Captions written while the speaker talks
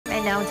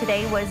And now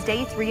today was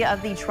day 3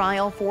 of the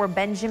trial for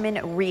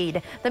Benjamin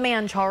Reed, the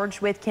man charged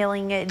with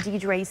killing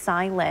Deidre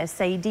Silas,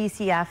 a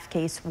DCF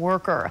case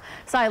worker.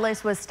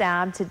 Silas was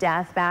stabbed to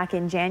death back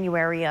in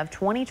January of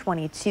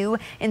 2022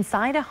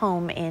 inside a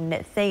home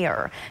in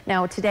Thayer.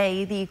 Now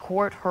today, the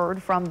court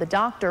heard from the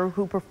doctor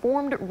who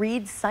performed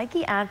Reed's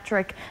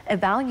psychiatric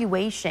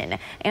evaluation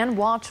and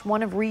watched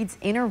one of Reed's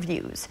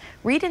interviews.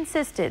 Reed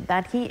insisted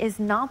that he is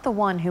not the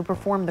one who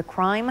performed the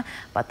crime,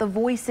 but the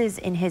voices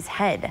in his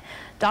head.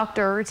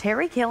 Dr.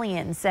 Terry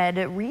Killian said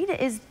Reed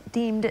is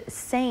deemed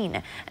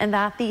sane and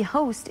that the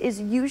host is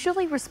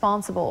usually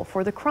responsible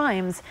for the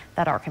crimes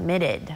that are committed.